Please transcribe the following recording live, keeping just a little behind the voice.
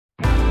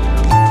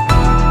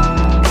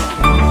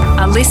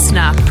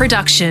listener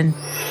production.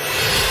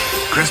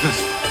 Christmas,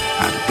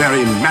 a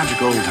very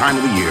magical time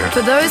of the year.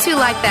 For those who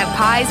like their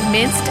pies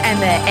minced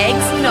and their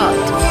eggs not.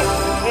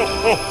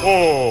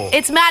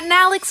 It's Matt and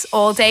Alex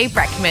All Day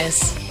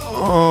Breakfast.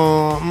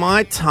 Oh,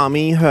 my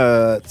tummy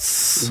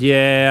hurts.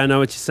 Yeah, I know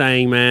what you're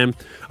saying, man.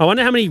 I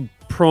wonder how many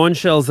prawn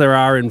shells there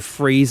are in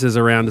freezers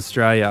around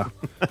Australia.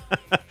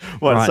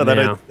 What, right so that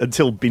now.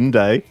 until bin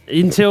day?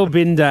 Until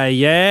bin day.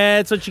 Yeah,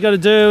 that's what you got to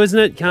do, isn't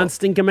it? Can't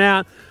stink them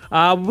out.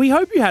 We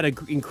hope you had an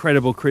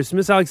incredible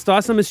Christmas. Alex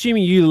Dyson, I'm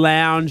assuming you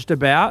lounged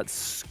about,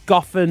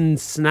 scoffing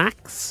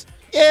snacks.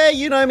 Yeah,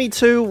 you know me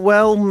too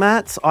well,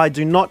 Matt. I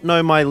do not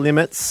know my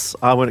limits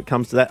when it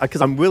comes to that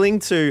because I'm willing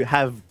to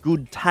have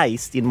good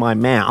taste in my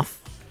mouth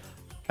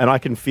and I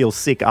can feel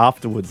sick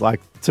afterwards.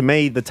 Like, to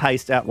me, the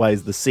taste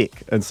outweighs the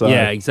sick. And so,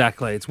 Yeah,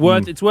 exactly. It's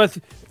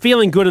worth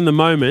feeling good in the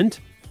moment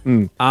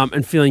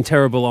and feeling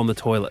terrible on the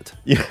toilet.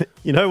 Yeah,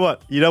 you know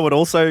what? You know what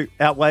also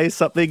outweighs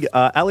something?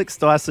 Alex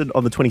Dyson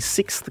on the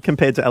 26th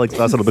compared to Alex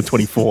Dyson on the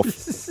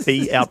 24th.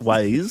 He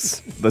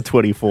outweighs the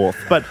 24th.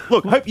 But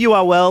look, hope you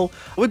are well.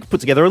 We've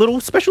put together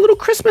a special little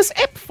Christmas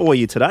app for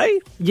you today.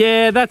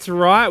 Yeah, that's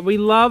right. We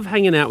love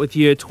hanging out with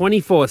you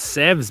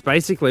 24/7,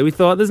 basically. We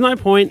thought there's no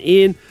point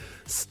in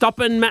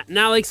stopping Matt and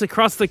Alex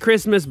across the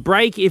Christmas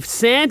break if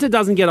Santa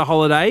doesn't get a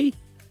holiday.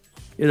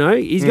 You know,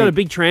 he's got a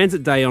big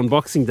transit day on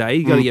Boxing Day.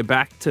 He's got to get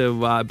back to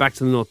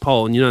the North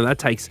Pole, and that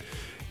takes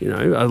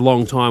a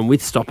long time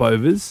with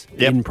stopovers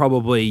in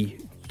probably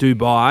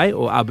Dubai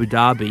or Abu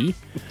Dhabi.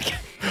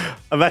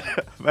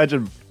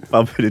 Imagine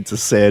bumping into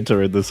Santa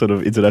in the sort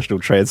of international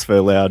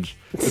transfer lounge,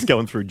 just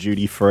going through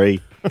duty free.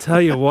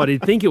 Tell you what,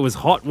 he'd think it was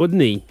hot,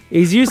 wouldn't he?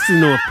 He's used to the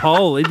North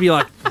Pole. He'd be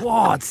like,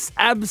 "Whoa, it's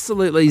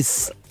absolutely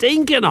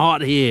stinking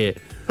hot here."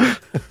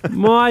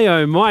 My,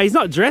 oh my. He's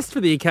not dressed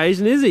for the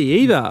occasion, is he,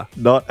 either?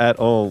 Not at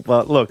all.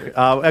 But look,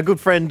 our good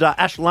friend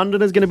Ash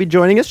London is going to be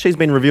joining us. She's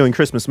been reviewing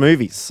Christmas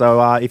movies.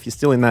 So if you're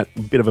still in that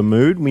bit of a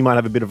mood, we might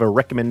have a bit of a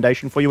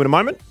recommendation for you in a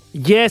moment.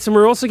 Yes, and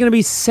we're also going to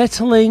be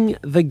settling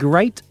the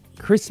great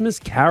Christmas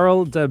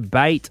Carol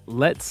debate.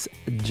 Let's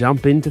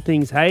jump into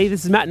things. Hey,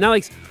 this is Matt and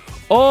Alex.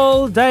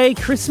 All Day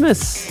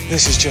Christmas.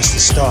 This is just the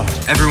start.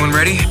 Everyone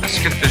ready?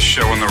 Let's get this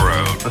show on the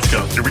road. Let's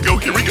go. Here we go,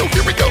 here we go,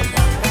 here we go.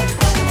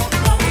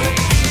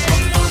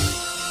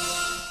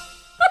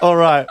 All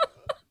right.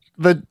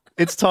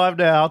 It's time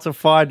now to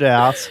find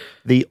out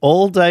the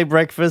All Day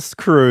Breakfast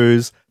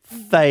crew's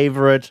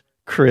favourite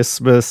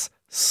Christmas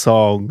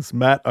songs.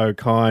 Matt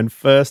O'Kine,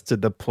 first to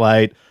the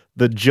plate.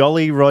 The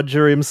Jolly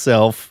Roger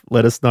himself.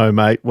 Let us know,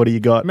 mate. What do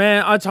you got?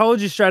 Man, I told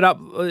you straight up,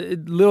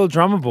 Little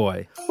Drummer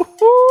Boy.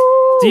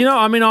 Do you know,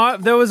 I mean,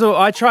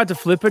 I tried to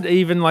flip it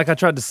even, like I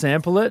tried to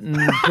sample it and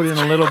put in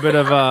a little bit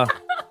of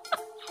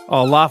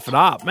laugh it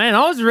up. Man,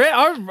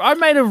 I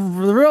made a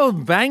real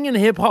banging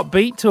hip-hop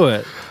beat to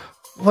it.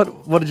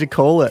 What did you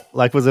call it?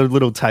 Like, was it a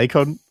little take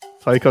on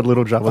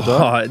Little Drummer Boy?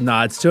 Oh,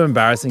 no, it's too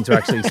embarrassing to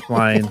actually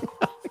explain.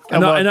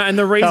 And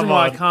the reason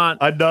why I can't...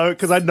 I know,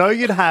 because I know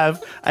you'd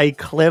have a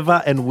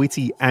clever and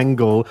witty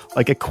angle,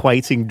 like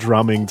equating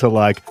drumming to,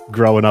 like,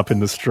 growing up in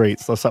the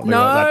streets or something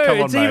like that. Come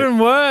on, it's mate. even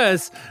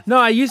worse. No,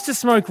 I used to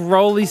smoke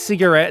Rolly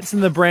cigarettes,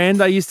 and the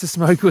brand I used to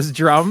smoke was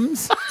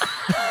Drums.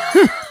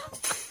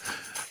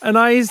 And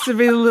I used to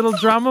be the Little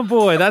Drummer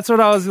Boy. That's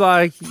what I was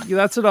like.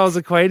 That's what I was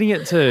equating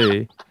it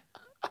to.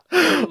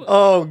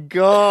 Oh,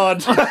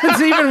 God.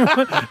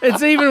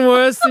 It's even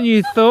worse than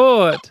you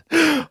thought.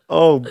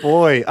 Oh,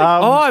 boy.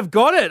 I've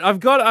got it. I've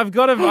got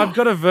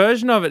a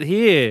version of it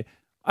here.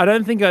 I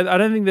don't think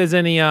there's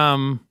any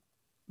No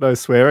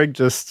swearing,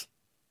 just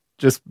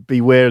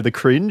beware of the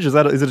cringe. Is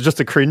it just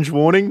a cringe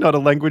warning, not a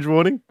language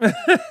warning?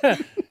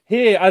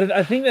 Here,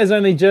 I think there's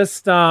only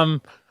just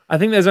some. I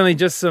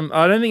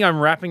don't think I'm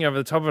rapping over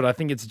the top of it. I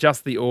think it's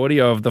just the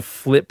audio of the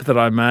flip that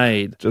I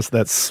made. Just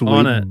that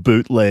sweet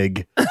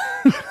bootleg.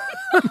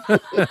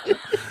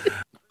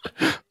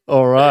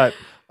 All right.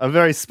 A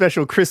very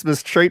special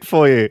Christmas treat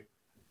for you.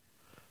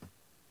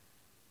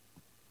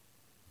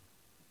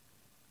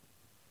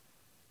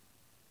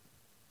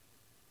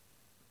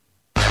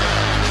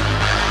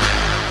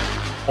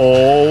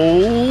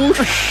 Oh,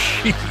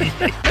 shit.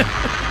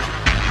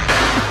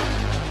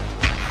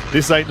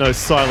 This ain't no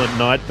Silent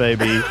Night,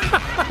 baby.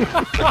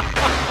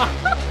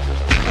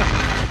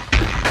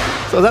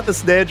 So is that the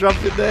snare drum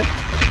in there?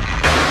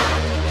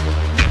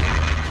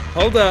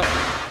 Hold up.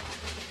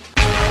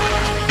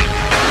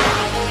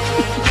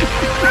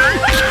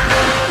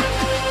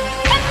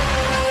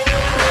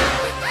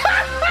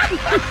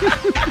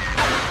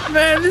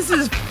 Man, this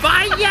is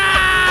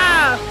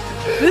fire!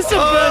 This will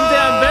burn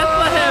down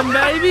Bethlehem,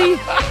 baby!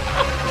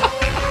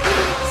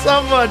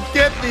 Someone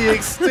get the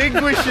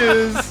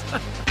extinguishers!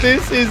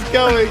 This is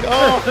going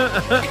off!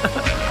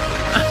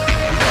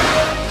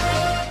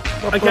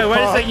 Okay,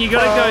 wait a second. You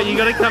gotta go. You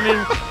gotta come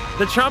in.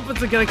 The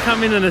trumpets are gonna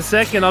come in a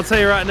second. I'll tell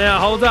you right now.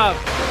 Hold up.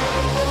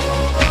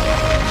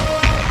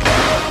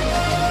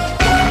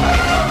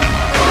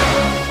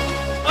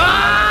 Oh!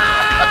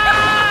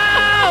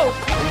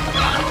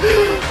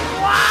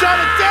 Shut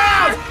it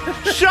down!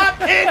 Shut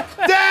it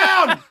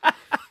down!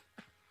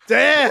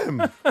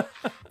 Damn.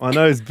 I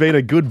know he's been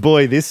a good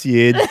boy this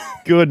year.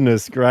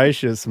 Goodness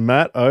gracious,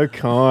 Matt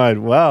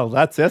O'Kine. Well,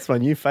 that's my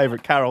new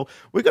favourite carol.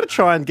 We've got to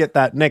try and get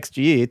that next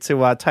year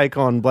to take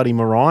on bloody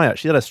Mariah.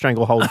 She had a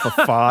stranglehold for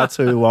far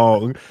too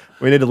long.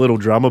 We need a little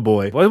drummer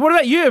boy. Well, what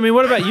about you? I mean,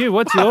 what about you?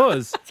 What's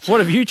yours? What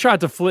have you tried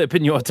to flip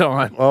in your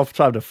time? Well, I've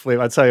tried to flip.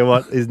 I tell you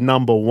what is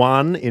number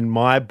one in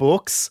my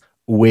books.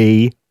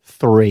 We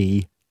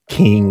Three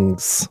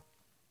Kings.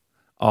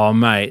 Oh,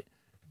 mate.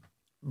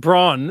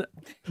 Bron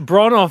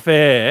off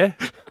air.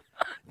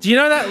 Do you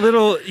know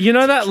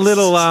that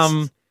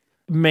little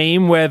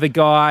meme where the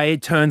guy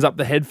turns up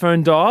the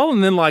headphone dial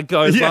and then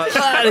goes like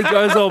that, it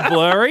goes all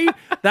blurry?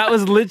 That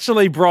was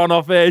literally Bron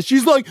off air.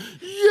 She's like,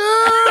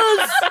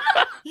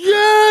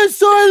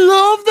 yes,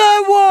 I love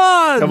that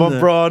one. Come on,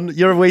 Bron.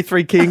 You're a We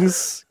Three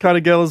Kings kind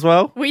of girl as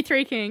well. We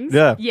Three Kings.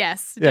 Yeah.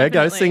 Yes. Yeah.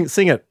 Definitely. Go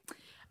sing it.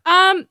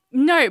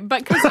 No,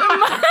 but because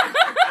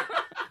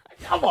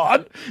Come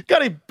on, got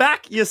to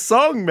back your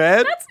song,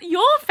 man. that's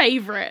your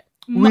favorite.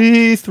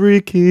 We Three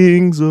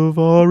Kings of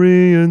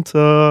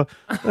Orienta.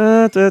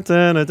 Da, da,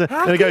 da, da, da.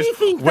 How And it can goes, you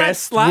think that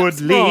westward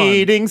slaps,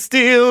 leading,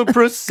 still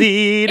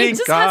proceeding, It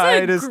just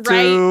guide has us a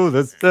to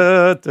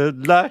the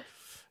light.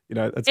 You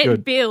know, that's It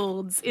good.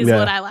 builds is Yeah.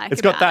 what I like.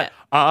 It's got about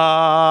that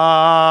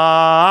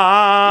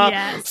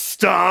Yes.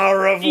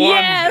 star of wonder,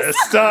 Yes.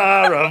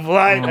 star of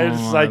light. It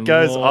just my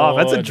goes off.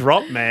 That's a Lord.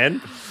 drop,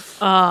 man.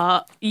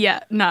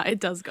 Yeah, no, it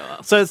does go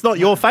off. So it's not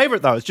your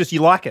favorite though. It's just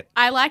you like it.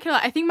 I like it a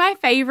lot. I think my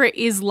favorite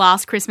is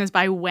Last Christmas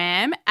by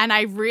Wham, and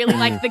I really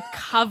like the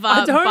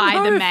cover don't by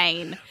know The if-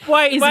 Main.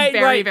 Wait, is wait,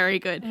 very, wait. very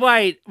good.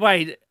 Wait.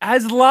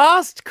 Has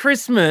Last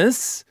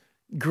Christmas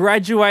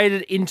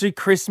graduated into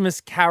Christmas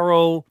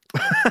Carol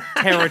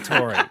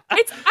territory?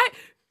 It's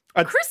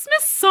a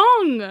Christmas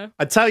song.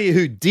 I tell you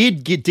who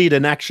did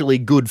an actually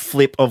good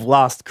flip of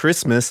Last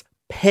Christmas.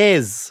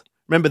 Pez.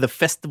 Remember the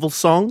festival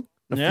song?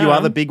 A few Yeah.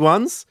 other big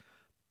ones.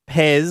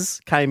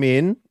 Pez came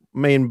in.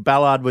 Me and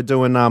Ballard were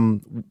doing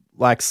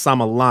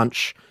summer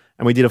lunch,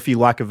 and we did a few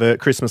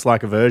Christmas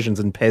versions.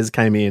 And Pez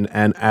came in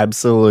and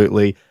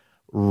absolutely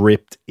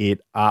ripped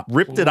it up.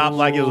 Ripped it up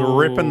like it was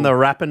ripping the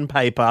wrapping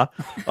paper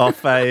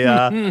off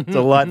a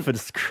delightful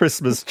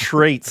Christmas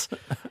treat.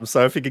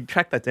 So if you could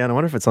track that down, I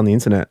wonder if it's on the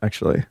internet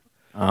actually.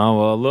 Oh,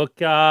 well,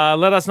 look,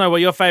 let us know what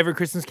your favourite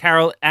Christmas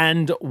carol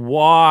and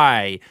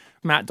why.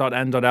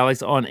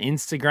 Matt.and.alex on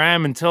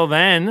Instagram. Until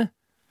then,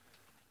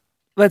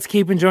 let's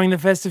keep enjoying the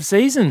festive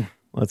season.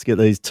 Let's get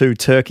these two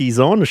turkeys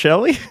on,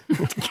 shall we?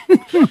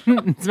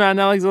 It's Matt and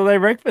Alex All Day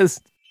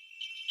Breakfast.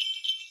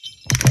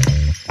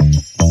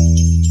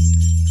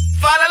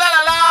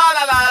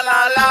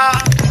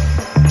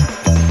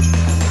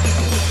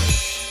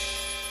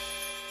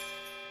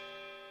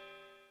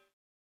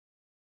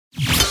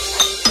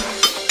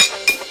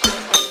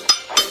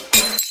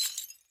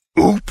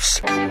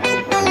 Oops.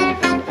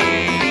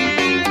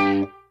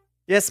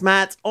 Yes,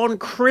 Matt. On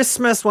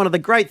Christmas, one of the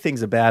great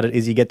things about it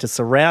is you get to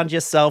surround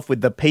yourself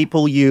with the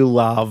people you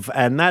love.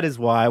 And that is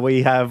why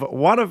we have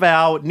one of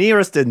our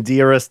nearest and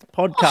dearest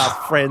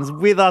podcast friends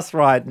with us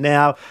right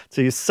now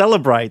to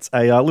celebrate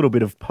a little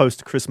bit of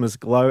post-Christmas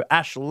glow.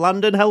 Ash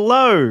London,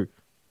 hello.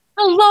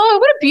 Hello,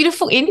 what a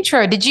beautiful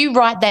intro. Did you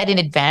write that in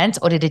advance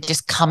or did it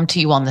just come to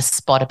you on the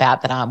spot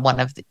about that I'm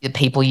one of the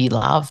people you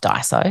love,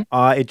 Daiso?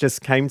 It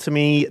just came to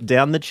me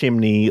down the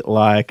chimney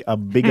like a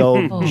big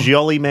old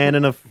jolly man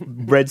in a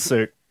red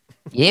suit.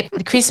 Yep,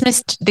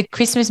 the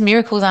Christmas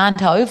miracles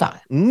aren't over.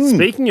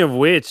 Speaking of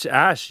which,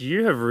 Ash,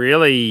 you have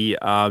really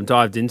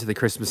dived into the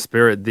Christmas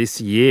spirit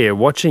this year,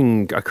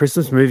 watching a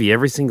Christmas movie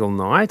every single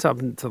night up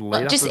to the lead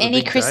Not up just to the any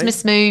big day.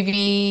 Christmas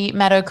movie,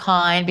 Matt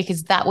O'Kine,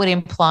 because that would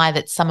imply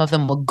that some of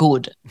them were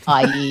good,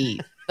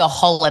 i.e. The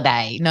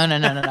Holiday. No.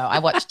 I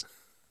watched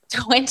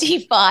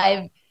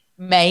 25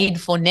 made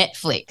for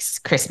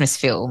Netflix Christmas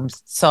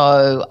films.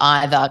 So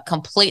either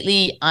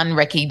completely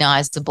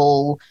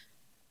unrecognizable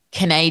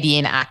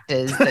Canadian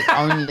actors that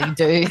only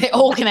they're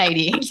all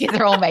Canadian because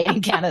they're all made in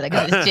Canada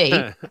because it's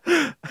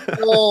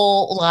cheap,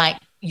 or like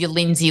your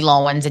Lindsay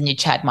Lohans and your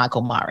Chad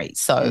Michael Murray.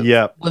 So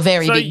Yep. we're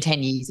very So big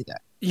 10 years ago.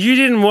 You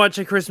didn't watch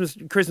a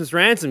Christmas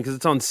Ransom because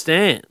it's on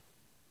Stan.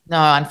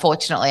 No,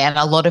 unfortunately. And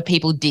a lot of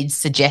people did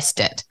suggest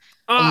it.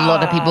 A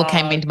lot of people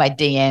came into my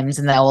DMs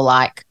and they were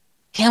like,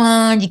 come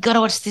on, you got to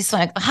watch this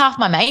one. Half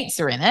my mates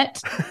are in it.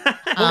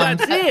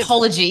 that's it.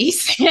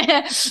 Apologies.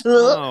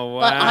 Oh,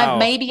 But wow.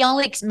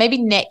 maybe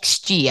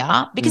next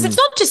year, because it's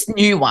not just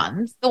new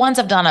ones. The ones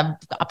I've done are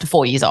up to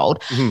 4 years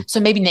old. So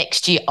maybe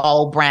next year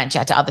I'll branch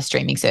out to other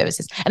streaming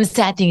services. And the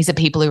sad thing is that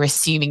people are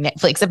assuming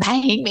Netflix are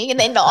paying me and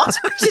they're not.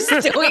 Just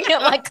doing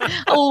it like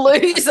a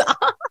loser.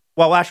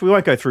 Well, Ash, we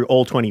won't go through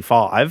all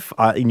 25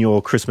 in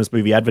your Christmas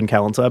movie advent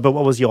calendar, but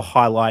what was your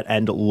highlight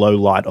and low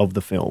light of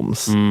the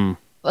films?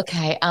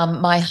 Okay,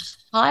 my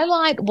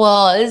highlight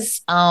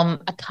was A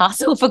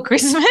Castle for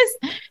Christmas,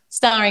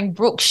 starring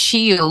Brooke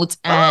Shields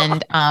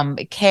and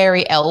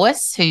Carrie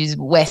Elwes, who's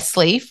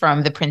Wesley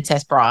from The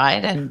Princess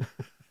Bride, and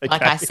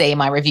like I say in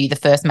my review, the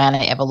first man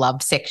I ever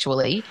loved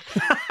sexually.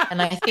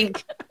 And I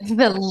think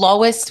the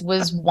lowest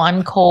was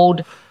one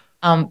called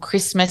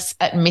Christmas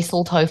at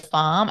Mistletoe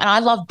Farm, and I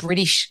love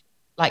British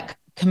like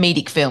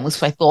comedic films.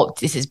 So I thought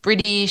this is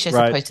British as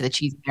opposed to the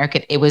cheesy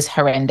American. It was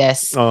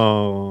horrendous.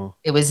 Oh,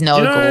 it was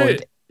no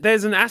good.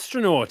 There's an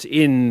astronaut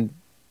in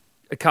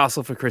A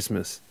Castle for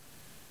Christmas.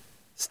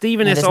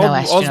 Stephen S. there's no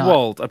astronaut.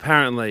 Oswald,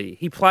 apparently.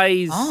 He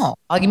plays Oh,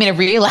 you mean a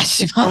real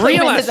astronaut? a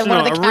real One of the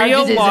astronaut, a characters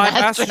real is an life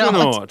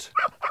astronaut.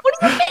 What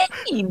do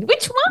you mean?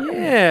 Which one?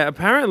 Yeah,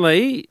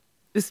 apparently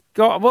this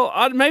guy. Well,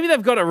 maybe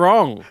they've got it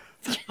wrong.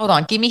 Hold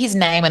on, give me his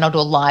name and I'll do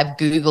a live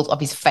Google of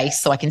his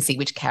face so I can see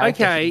which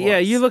character. Okay, he was. yeah,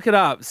 you look it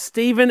up.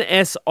 Stephen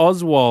S.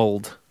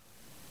 Oswald.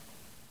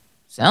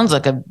 Sounds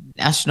like an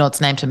astronaut's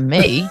name to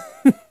me.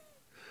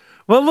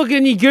 Well, look,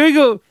 and you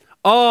Google.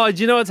 Oh,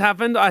 do you know what's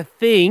happened? I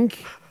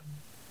think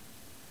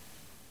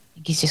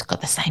He's just got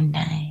the same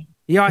name.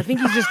 Yeah, I think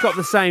he's just got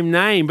the same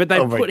name, but they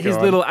Oh my put his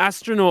God. little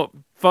astronaut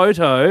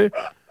photo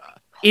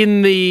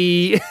in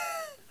the.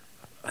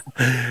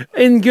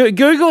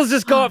 Google's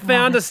just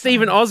found a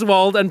Stephen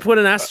Oswald and put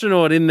an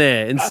astronaut in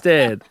there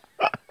instead.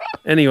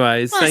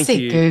 Anyways, I thank say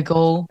you.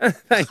 Google.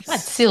 Thanks.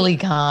 That silly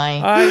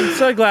guy. I'm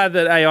so glad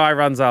that AI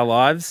runs our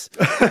lives.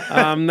 They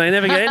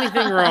never get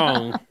anything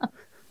wrong.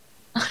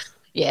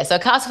 Yeah, so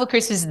Castle for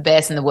Christmas is the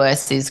best and the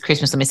worst is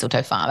Christmas on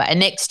Mistletoe Farm. And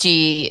next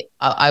year,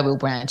 I will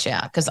branch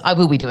out because I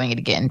will be doing it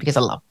again because I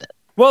loved it.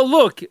 Well,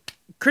 look,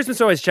 Christmas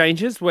always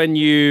changes when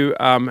you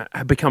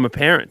become a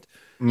parent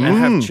and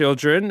have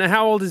children.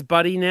 How old is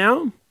Buddy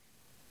now?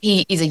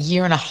 He is a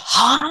year and a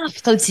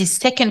half, so it's his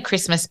second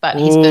Christmas, but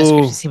his first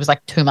Christmas, he was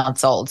like 2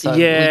 months old. So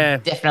Yeah.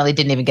 we definitely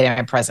didn't even get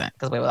him a present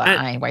because we were like,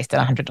 I wasted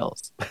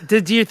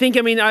 $100. Do you think?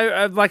 I mean,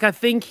 I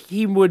think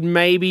he would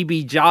maybe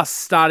be just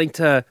starting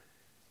to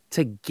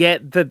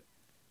get the.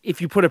 If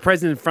you put a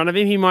present in front of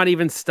him, he might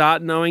even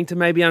start knowing to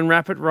maybe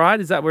unwrap it. Right?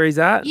 Is that where he's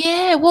at?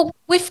 Yeah, well,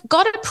 we've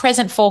got a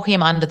present for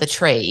him under the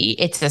tree.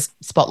 It's a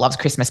Spot Loves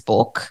Christmas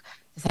book.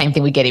 The same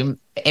thing we get him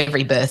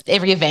every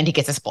event. He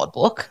gets a Spot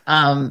book.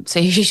 So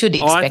you should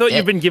expect I thought it.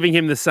 you've been giving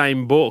him the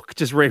same book,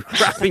 just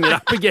wrapping it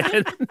up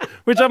again.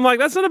 Which I'm like,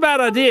 that's not a bad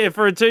idea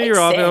for a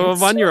 2-year-old or a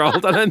sense.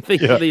 1-year-old. I don't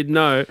think he'd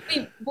know.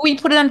 We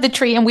put it under the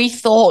tree and we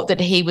thought that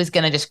he was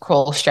going to just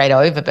crawl straight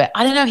over. But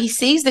I don't know. He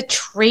sees the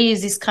tree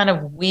as this kind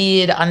of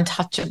weird,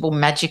 untouchable,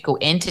 magical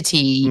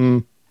entity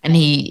and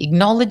he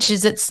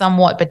acknowledges it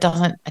somewhat but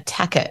doesn't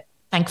attack it,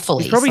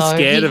 thankfully. He's probably so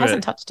scared he of hasn't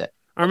it. touched it.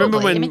 I remember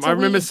Probably. It's a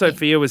weird thing.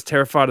 Sophia was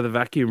terrified of the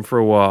vacuum for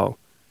a while.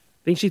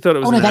 I think she thought it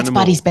was Oh, no, an that's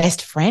animal. Buddy's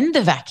best friend,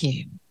 the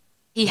vacuum.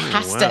 He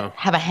has wow. to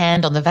have a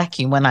hand on the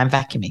vacuum when I'm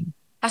vacuuming.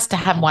 Has to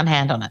have one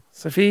hand on it.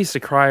 Sophia used to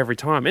cry every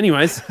time.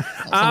 Anyways.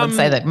 Someone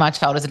say that my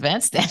child is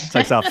advanced then.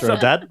 takes after her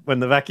dad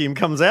when the vacuum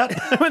comes out.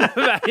 when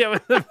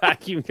the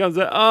vacuum comes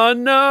out. Oh,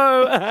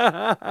 no.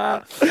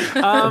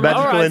 A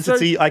magical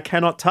entity I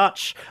cannot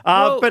touch.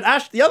 But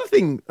Ash, the other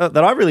thing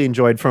that I really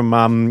enjoyed from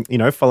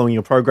following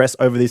your progress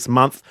over this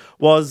month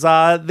was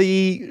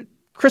the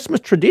Christmas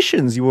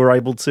traditions you were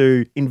able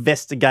to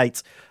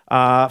investigate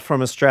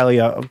from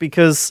Australia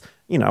because.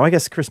 I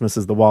guess Christmas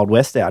is the Wild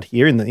West out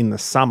here in the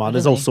summer.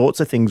 There's all sorts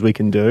of things we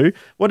can do.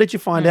 What did you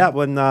find out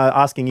when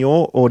asking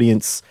your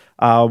audience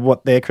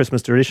what their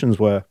Christmas traditions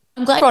were?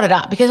 I'm glad you brought it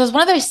up because it was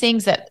one of those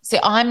things that,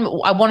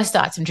 I want to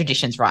start some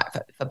traditions, right,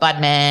 for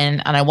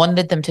Budman, and I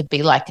wanted them to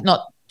be like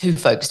not too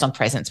focused on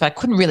presents, but I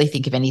couldn't really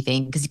think of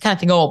anything because you kind of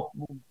think,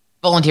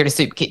 volunteer at a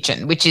soup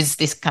kitchen, which is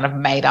this kind of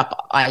made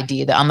up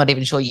idea that I'm not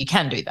even sure you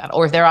can do that.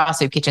 Or if there are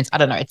soup kitchens, I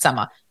don't know, it's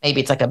summer.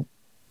 Maybe it's like a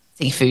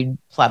seafood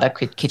platter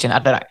kitchen, I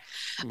don't know.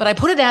 But I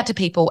put it out to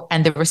people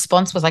and the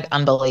response was like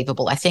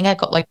unbelievable. I think I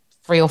got like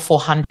 300 or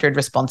 400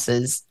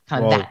 responses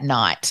kind of that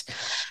night.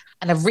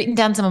 And I've written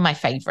down some of my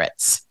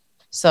favorites.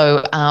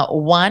 So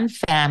one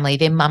family,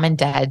 their mum and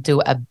dad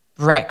do a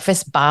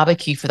breakfast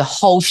barbecue for the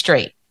whole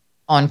street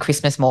on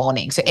Christmas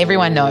morning. So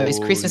everyone knows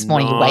Christmas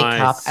morning you wake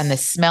up and the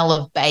smell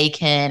of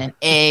bacon and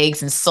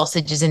eggs and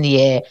sausages in the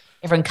air.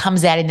 Everyone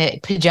comes out in their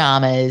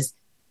pajamas.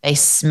 They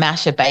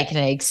smash a bacon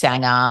and egg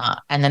sanger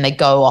and then they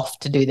go off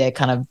to do their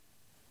kind of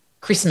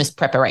Christmas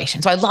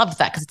preparation. So I loved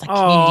that because it's like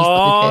community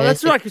focused.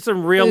 That's like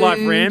some real life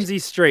Ramsey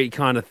Street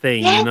kind of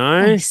thing,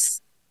 Yes.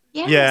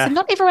 you know? Yeah. So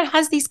not everyone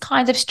has these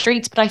kinds of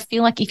streets, but I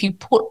feel like if you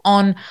put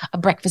on a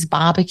breakfast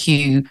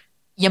barbecue,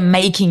 you're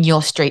making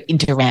your street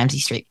into Ramsey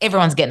Street.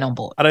 Everyone's getting on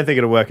board. I don't think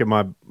it'll work in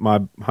my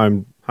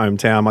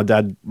hometown. My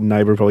dad and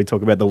neighbour would probably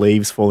talk about the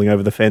leaves falling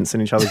over the fence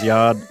in each other's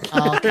yard.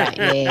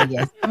 Okay,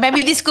 yeah.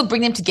 Maybe this could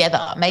bring them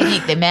together. Maybe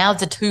their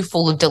mouths are too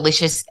full of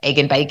delicious egg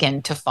and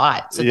bacon to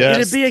fight. So Yeah.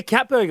 It'd be a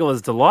cat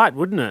burglar's delight,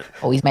 wouldn't it?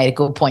 he's made a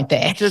good point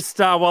there. Just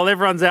while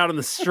everyone's out on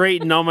the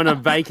street nomming a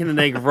bacon and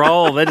egg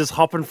roll, they're just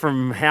hopping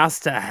from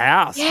house to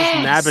house, just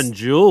Yes. nabbing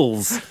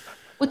jewels.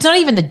 Well, it's not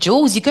even the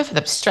jewels. You go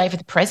straight for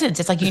the presents.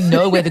 It's like you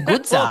know where the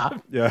goods are.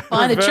 Yeah.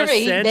 Find the Reverse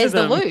tree, Santa there's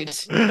them. the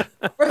loot.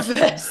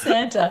 Reverse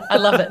Santa. I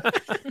love it.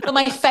 But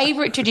my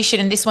favorite tradition,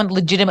 and this one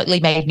legitimately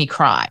made me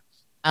cry.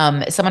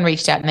 Someone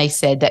reached out and they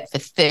said that for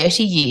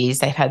 30 years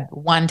they've had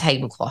one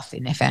tablecloth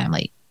in their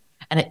family.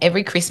 And at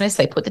every Christmas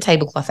they put the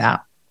tablecloth out.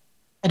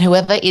 And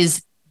whoever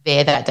is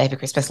there that day for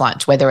Christmas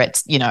lunch, whether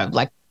it's,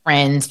 like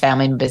friends,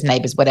 family members,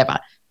 neighbors, whatever,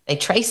 They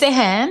trace their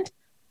hand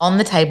on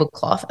the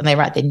tablecloth and they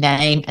write their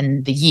name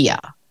and the year.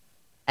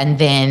 And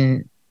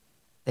then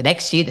the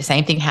next year, the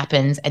same thing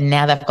happens. And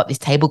now they've got this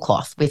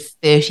tablecloth with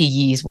 30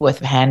 years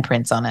worth of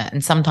handprints on it.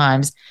 And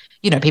sometimes,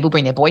 people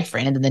bring their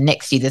boyfriend and then the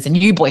next year there's a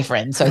new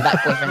boyfriend. So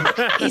that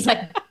boyfriend, he's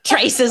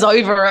traces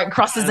over it,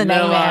 crosses the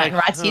name out and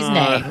writes his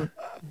name.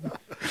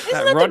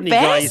 That Rodney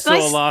guy you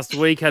saw last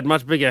week had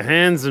much bigger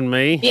hands than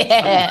me.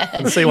 Yeah.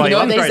 And see why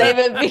they say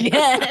they're big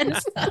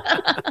hands.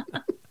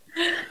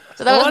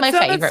 So that was my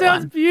favourite one. That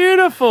sounds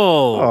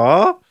beautiful.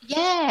 Aww.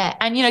 Yeah.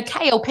 And,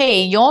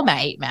 KLP, your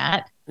mate,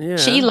 Matt,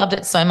 she loved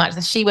it so much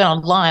that she went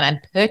online and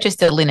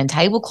purchased a linen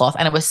tablecloth,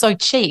 and it was so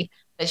cheap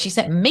that she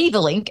sent me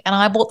the link and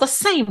I bought the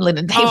same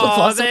linen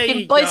tablecloth so we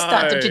can both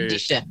start the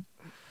tradition.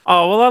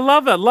 Oh, well, I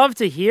love it. Love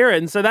to hear it.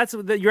 And so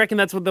you reckon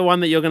that's the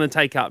one that you're going to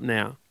take up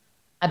now?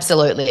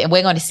 Absolutely. And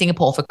we're going to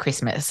Singapore for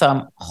Christmas. So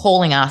I'm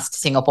hauling us to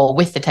Singapore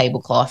with the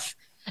tablecloth.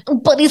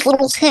 But his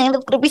little hand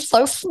is going to be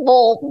so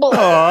small. Oh,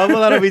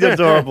 well, that'll be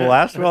adorable,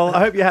 Ash. Well, I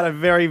hope you had a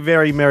very,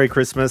 very Merry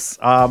Christmas.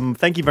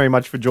 Thank you very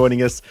much for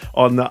joining us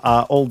on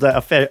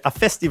a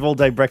festive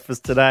all-day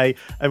breakfast today,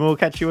 and we'll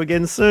catch you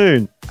again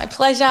soon. My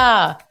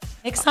pleasure.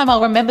 Next time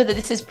I'll remember that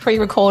this is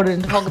pre-recorded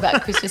and talk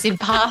about Christmas in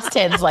past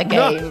tense like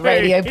a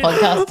radio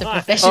podcast to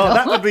professional. Oh,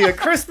 that would be a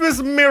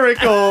Christmas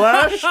miracle,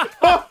 Ash. Ho,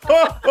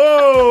 ho,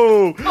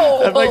 ho.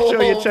 And make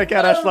sure you check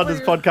out Ash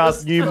London's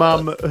podcast, New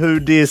Mum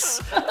Who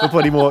Dis, for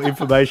plenty more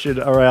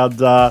information around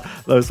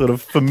those sort of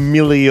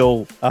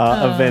familial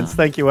events.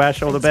 Thank you,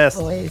 Ash. All the best.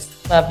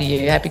 Boys. Love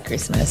you. Happy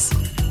Christmas.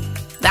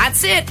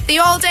 That's it. The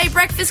all-day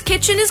breakfast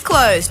kitchen is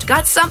closed.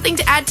 Got something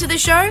to add to the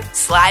show?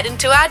 Slide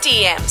into our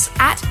DMs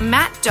at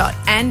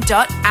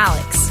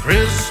matt.and.alex.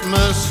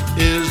 Christmas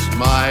is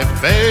my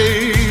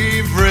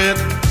favorite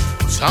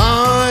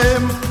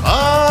time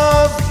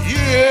of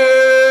year.